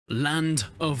Land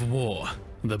of War.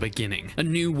 The beginning. A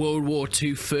new World War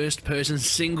II first-person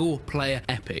single-player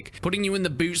epic, putting you in the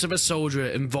boots of a soldier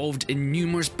involved in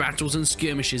numerous battles and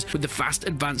skirmishes with the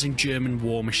fast-advancing German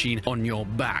war machine on your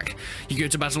back. You go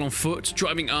to battle on foot,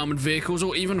 driving armored vehicles,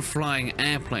 or even flying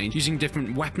airplanes, using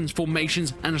different weapons,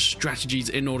 formations, and strategies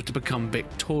in order to become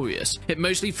victorious. It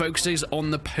mostly focuses on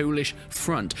the Polish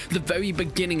front, the very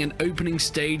beginning and opening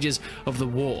stages of the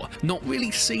war. Not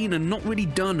really seen and not really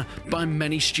done by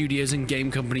many studios and game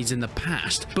companies in the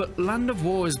past. But Land of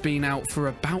War has been out for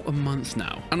about a month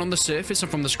now, and on the surface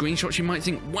and from the screenshots you might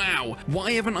think, wow,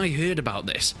 why haven't I heard about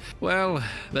this? Well,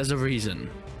 there's a reason.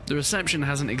 The reception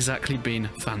hasn't exactly been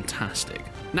fantastic.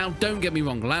 Now, don't get me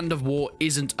wrong, Land of War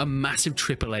isn't a massive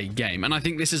AAA game, and I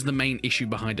think this is the main issue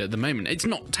behind it at the moment. It's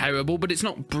not terrible, but it's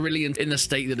not brilliant in the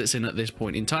state that it's in at this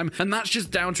point in time, and that's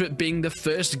just down to it being the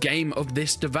first game of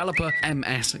this developer,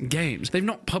 MS Games. They've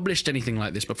not published anything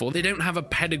like this before, they don't have a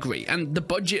pedigree, and the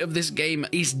budget of this game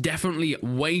is definitely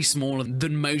way smaller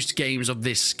than most games of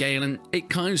this scale, and it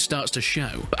kind of starts to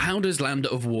show. But how does Land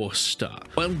of War start?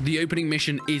 Well, the opening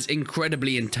mission is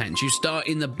incredibly intense. You start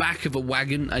in the back of a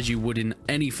wagon, as you would in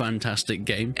any fantastic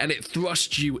game, and it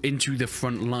thrusts you into the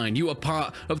front line. You are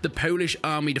part of the Polish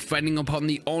army defending upon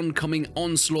the oncoming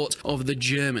onslaught of the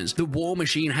Germans. The war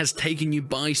machine has taken you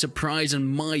by surprise, and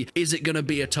my, is it going to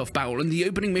be a tough battle? And the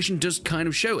opening mission does kind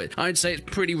of show it. I'd say it's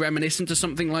pretty reminiscent to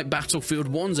something like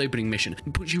Battlefield 1's opening mission.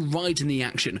 It puts you right in the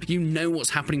action. You know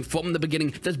what's happening from the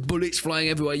beginning. There's bullets flying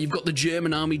everywhere. You've got the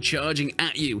German army charging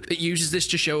at you. It uses this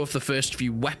to show off the first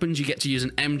few weapons. You get to use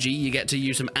an MG, you get to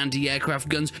use some anti-aircraft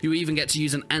guns, you even get to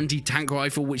use an anti-tank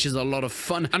rifle, which is a lot of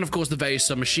fun, and of course the various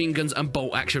submachine guns and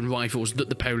bolt-action rifles that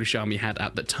the Polish army had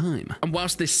at the time. And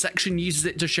whilst this section uses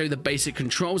it to show the basic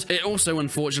controls, it also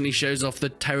unfortunately shows off the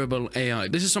terrible AI.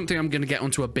 This is something I'm going to get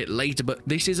onto a bit later, but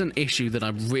this is an issue that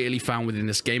I've really found within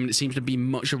this game, and it seems to be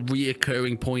much a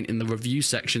reoccurring point in the review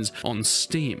sections on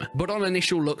Steam. But on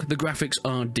initial look, the graphics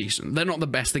are decent. They're not the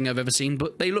best thing I've ever seen,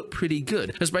 but they look pretty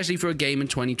good, especially for a game in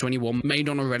 2021 made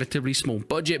on a relatively small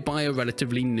budget by a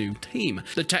relatively new team.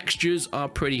 The textures are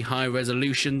pretty high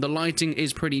resolution, the lighting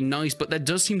is pretty nice, but there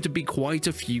does seem to be quite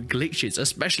a few glitches,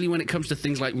 especially when it comes to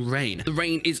things like rain. The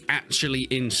rain is actually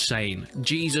insane.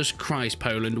 Jesus Christ,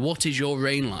 Poland, what is your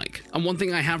rain like? And one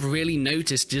thing I have really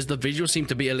noticed is the visuals seem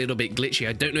to be a little bit glitchy.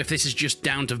 I don't know if this is just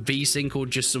down to VSync or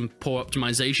just some poor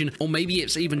optimization, or maybe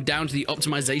it's even down to the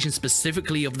optimization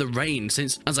specifically of the rain,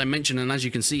 since, as I mentioned, and as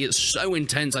you can see, it's so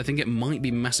intense, I think it might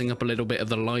be messing up a little bit of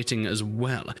the lighting as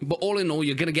well. But all in all,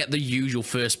 you're going to get the usual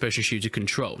first-person shooter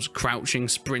controls: crouching,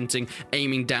 sprinting,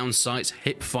 aiming down sights,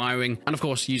 hip firing, and of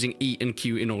course using E and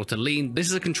Q in order to lean. This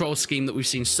is a control scheme that we've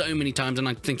seen so many times, and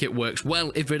I think it works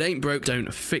well. If it ain't broke,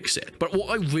 don't fix it. But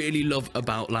what I really love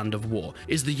about Land of War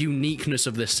is the uniqueness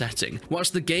of this setting.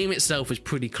 Whilst the game itself is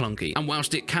pretty clunky, and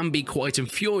whilst it can be quite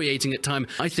infuriating at times,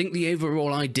 I think the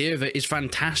overall idea of it is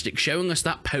fantastic, showing us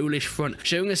that Polish front,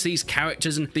 showing us these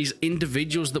characters and these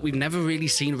individuals that we've never really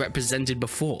seen represented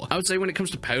before. I would say when it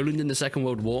comes to Poland in the Second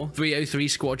World War, 303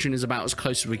 Squadron is about as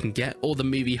close as we can get, or the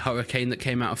movie Hurricane that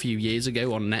came out a few years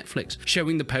ago on Netflix,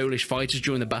 showing the Polish fighters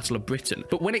during the Battle of Britain.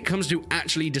 But when it comes to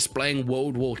actually displaying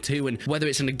World War II, and whether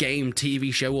it's in a game,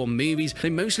 TV show, or movies, they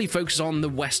mostly focus on the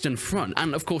Western Front,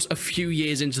 and of course a few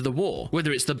years into the war,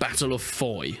 whether it's the Battle of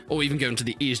Foy, or even going to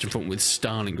the Eastern Front with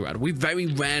Stalingrad. We very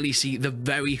rarely see the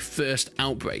very first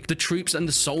outbreak. The troops and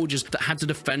the soldiers that had to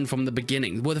defend from the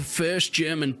beginning were the first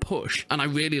German push, and I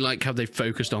really like how they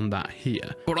focused on that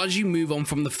here. But as you move on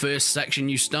from the first section,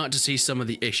 you start to see some of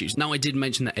the issues. Now, I did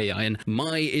mention the AI, and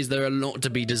my, is there a lot to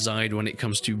be desired when it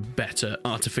comes to better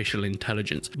artificial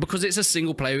intelligence. Because it's a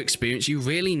single player experience, you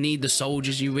really need the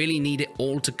soldiers, you really need it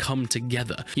all to come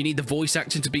together. You need the voice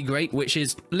acting to be great, which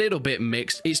is a little bit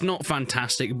mixed. It's not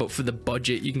fantastic, but for the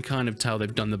budget, you can kind of tell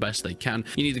they've done the best they can.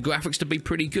 You need the graphics to be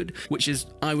pretty good, which is,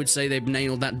 I would say they've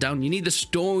nailed that down. You need the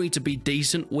story to be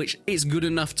decent, which is good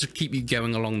enough to keep you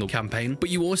going along the campaign, but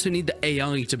you also need the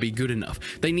AI to be good enough.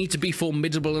 They need to be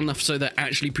formidable enough so there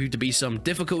actually prove to be some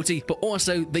difficulty, but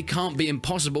also they can't be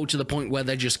impossible to the point where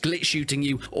they're just glitch shooting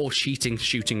you or shooting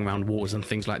around walls and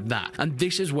things like that. And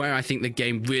this is where I think the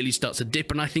game really starts to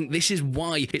dip, and I think this is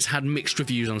why it's had mixed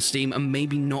reviews on Steam and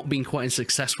maybe not been quite as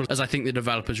successful as I think the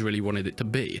developers really wanted it to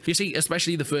be. You see,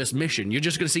 especially the first mission, you're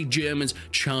just going to see Germans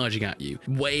charging at you,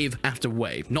 wave after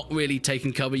wave, not really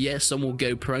taking cover. Yes, some will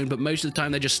go prone, but most of the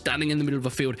time they're just standing in the middle of a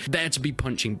field there to be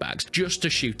punching bags, just to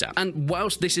shoot at. And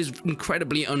whilst this is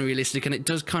incredibly unrealistic and it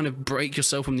does kind of break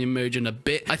yourself from the immersion a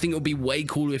bit, I think it would be way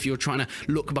cooler if you're trying to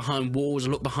look behind walls,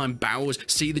 look behind barrels,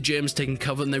 see the Germans taking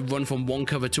cover and they run from one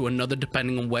cover to another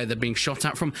depending on where they're being shot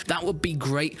at from. That would be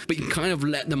great, but you kind of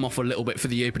let them off a little bit for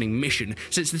the opening mission,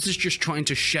 since this is just trying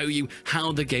to show you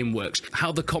how the game works,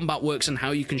 how the combat works, and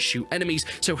how you can shoot enemies.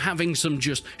 So having some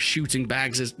just shooting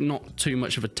bags is not too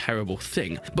much of a terrible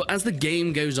thing. But as the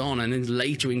game goes on and then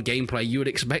later in gameplay, you would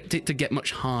expect it to get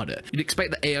much harder. You'd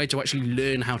expect the AI to actually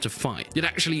learn how to fight. You'd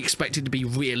actually expect it to be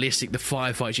realistic, the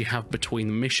firefights you have between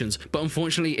the missions, but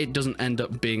unfortunately it doesn't end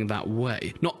up being that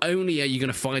way. Not only are you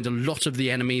going to find a lot of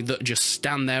the enemy that just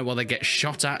stand there while they get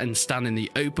shot at and stand in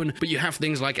the open, but you have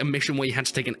things like a mission where you had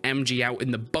to take an MG out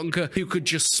in the bunker who could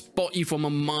just spot you from a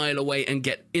mile away and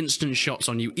get instant shots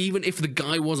on you. Even if the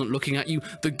guy wasn't looking at you,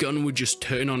 the gun would just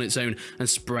turn on its own and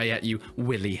spray at you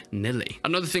willy-nilly.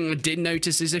 Another thing I did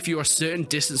notice is if you're a certain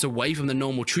distance away from the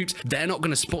normal troops, they're not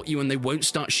going to spot you and they won't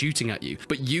start shooting at you,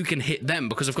 but you can hit them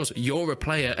because of course you're a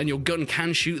player and your gun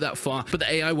can shoot that far, but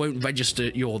the AI won't register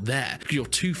you're there because you're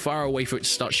too far away for it to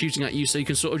start shooting at you, so you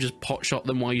can sort of just pot shot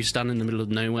them while you stand in the middle of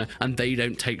nowhere and they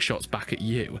don't take shots back at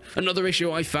you. Another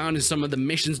issue I found is some of the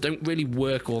missions don't really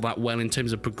work all that well in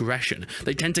terms of progression.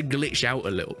 They tend to glitch out a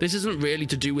little. This isn't really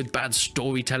to do with bad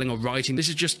storytelling or writing, this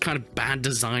is just kind of bad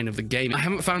design of the game. I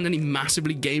haven't found any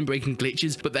massively game-breaking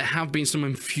glitches, but there have been some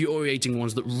infuriating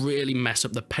ones that really mess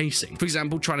up the pacing. For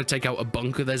example, trying to take out a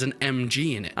bunker, there's an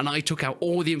MG in it, and I took out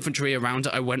all the infantry around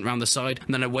it. I went around the side,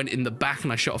 and then I went in the back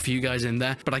and I shot a few guys in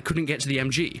there, but I couldn't get to the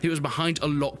MG. It was behind a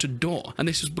locked door, and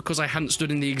this was because I hadn't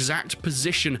stood in the exact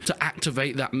position to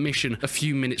activate that mission a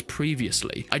few minutes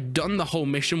previously. I'd done the whole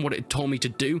mission, what it told me to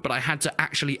do, but I had to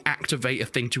actually activate a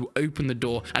thing to open the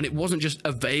door, and it wasn't just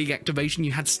a vague activation,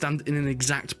 you had to stand in an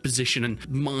exact position, and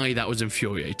that was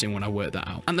infuriating when I worked that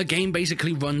out. And the game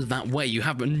basically runs that way. You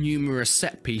have numerous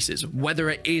set pieces, whether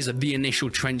it is the initial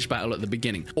trench battle at the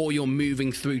beginning, or you're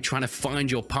moving through trying to find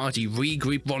your party,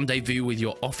 regroup, rendezvous with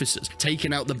your officers,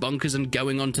 taking out the bunkers and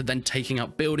going on to then taking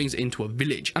out buildings into a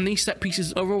village. And these set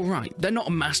pieces are alright. They're not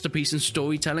a masterpiece in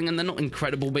storytelling and they're not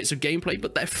incredible bits of gameplay,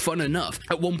 but they're fun enough.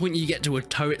 At one point you get to a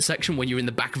turret section where you're in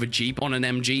the back of a jeep on an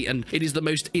MG, and it is the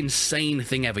most insane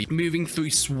thing ever. Moving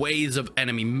through swathes of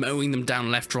enemy, mowing them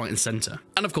down left, right and center.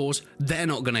 And of course, they're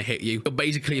not going to hit you. You're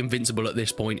basically invincible at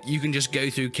this point. You can just go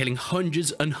through killing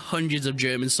hundreds and hundreds of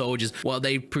German soldiers while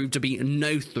they prove to be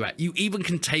no threat. You even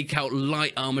can take out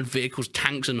light armored vehicles,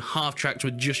 tanks and half-tracks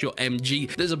with just your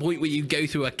MG. There's a point where you go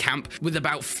through a camp with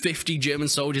about 50 German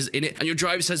soldiers in it, and your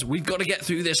driver says, we've got to get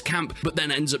through this camp, but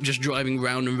then ends up just driving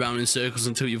round and round in circles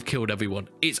until you've killed everyone.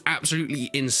 It's absolutely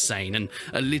insane and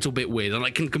a little bit weird, and I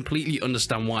can completely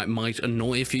understand why it might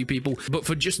annoy a few people, but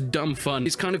for just dumb fun,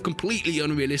 it's kind of completely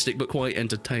unrealistic but quite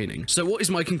entertaining. So what is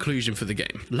my conclusion for the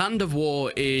game? Land of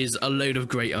War is a load of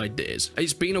great ideas.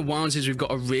 It's been a while since we've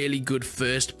got a really good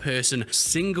first-person,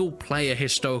 single-player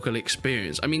historical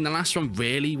experience. I mean, the last one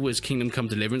really was Kingdom Come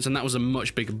Deliverance, and that was a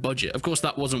much bigger budget. Of course,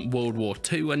 that wasn't World War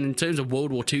II, and in terms of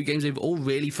World War II games, they've all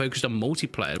really focused on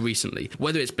multiplayer recently,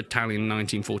 whether it's Battalion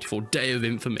 1944, Day of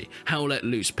Infamy, Hell Let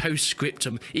Loose,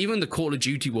 Postscriptum, even the Call of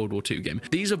Duty World War II game.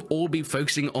 These have all been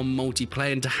focusing on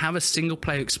multiplayer, and to have a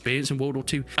single-player experience in World War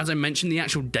II, as I mentioned, the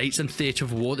actual dates and theatre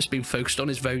of war that's been focused on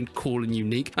is very cool and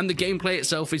unique, and the gameplay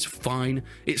itself is fine.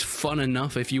 It's fun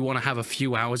enough if you want to have a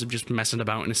few hours of just messing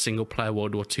about in a single-player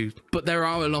World War II, but there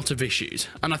are a lot of issues,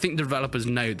 and I think the developers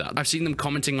know that. I've seen them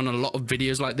commenting on a lot of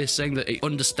videos like this saying that they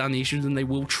understand the issues and they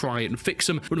will try and fix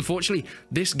them, but unfortunately,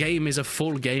 this game is a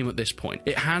full game at this point.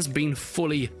 It has been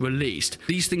fully released.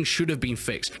 These things should have been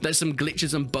fixed. There's some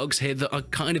glitches and bugs here that are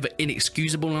kind of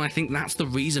inexcusable, and I think that's the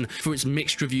reason for its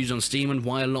mixed reviews on Steam and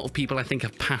why a lot of people I think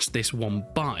have passed this one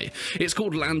by. It's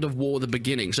called Land of War: The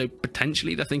Beginning, so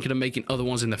potentially they're thinking of making other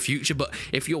ones in the future, but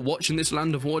if you're watching this,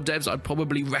 Land of War devs, I'd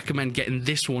probably recommend getting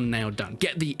this one nailed down.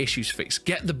 Get the issues fixed,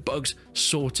 get the bugs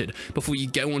sorted before you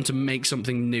go on to make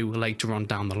something new later on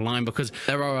down the line, because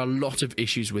there are a lot of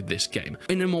issues with this game.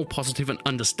 In a more positive and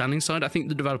understanding side, I think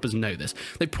the developers know this.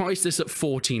 They priced this at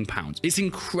 £14. It's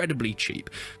incredibly cheap,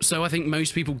 so I think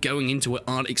most people going into it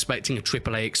aren't expecting a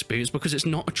AAA experience because it's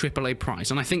not a AAA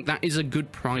price, and I think that is a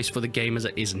good price for the game as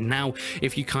it is now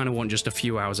if you kind of want just a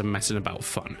few hours of messing about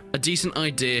fun. A decent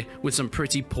idea with some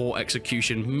pretty poor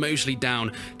execution, mostly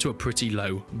down to a pretty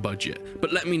low budget.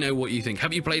 But let me know what you think.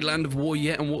 Have you played Land of War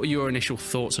yet, and what are your initial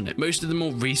thoughts on it? Most of the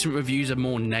more recent reviews are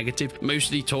more negative,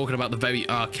 mostly talking about the very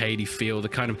arcadey feel, the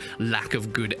kind of lack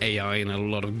of good AI and a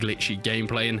lot of glitchy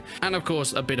gameplay, and of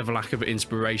course a bit of a lack of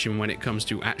inspiration when it comes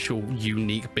to actual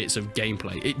unique bits of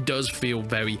gameplay. It does feel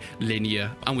very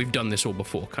linear, and we've done this all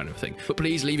before kind of thing. But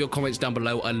please leave your comments down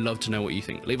below. I'd love to know what you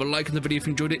think. Leave a like on the video if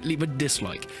you enjoyed it, leave a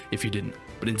dislike if you didn't.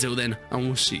 But until then, I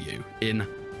will see you in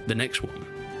the next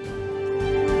one.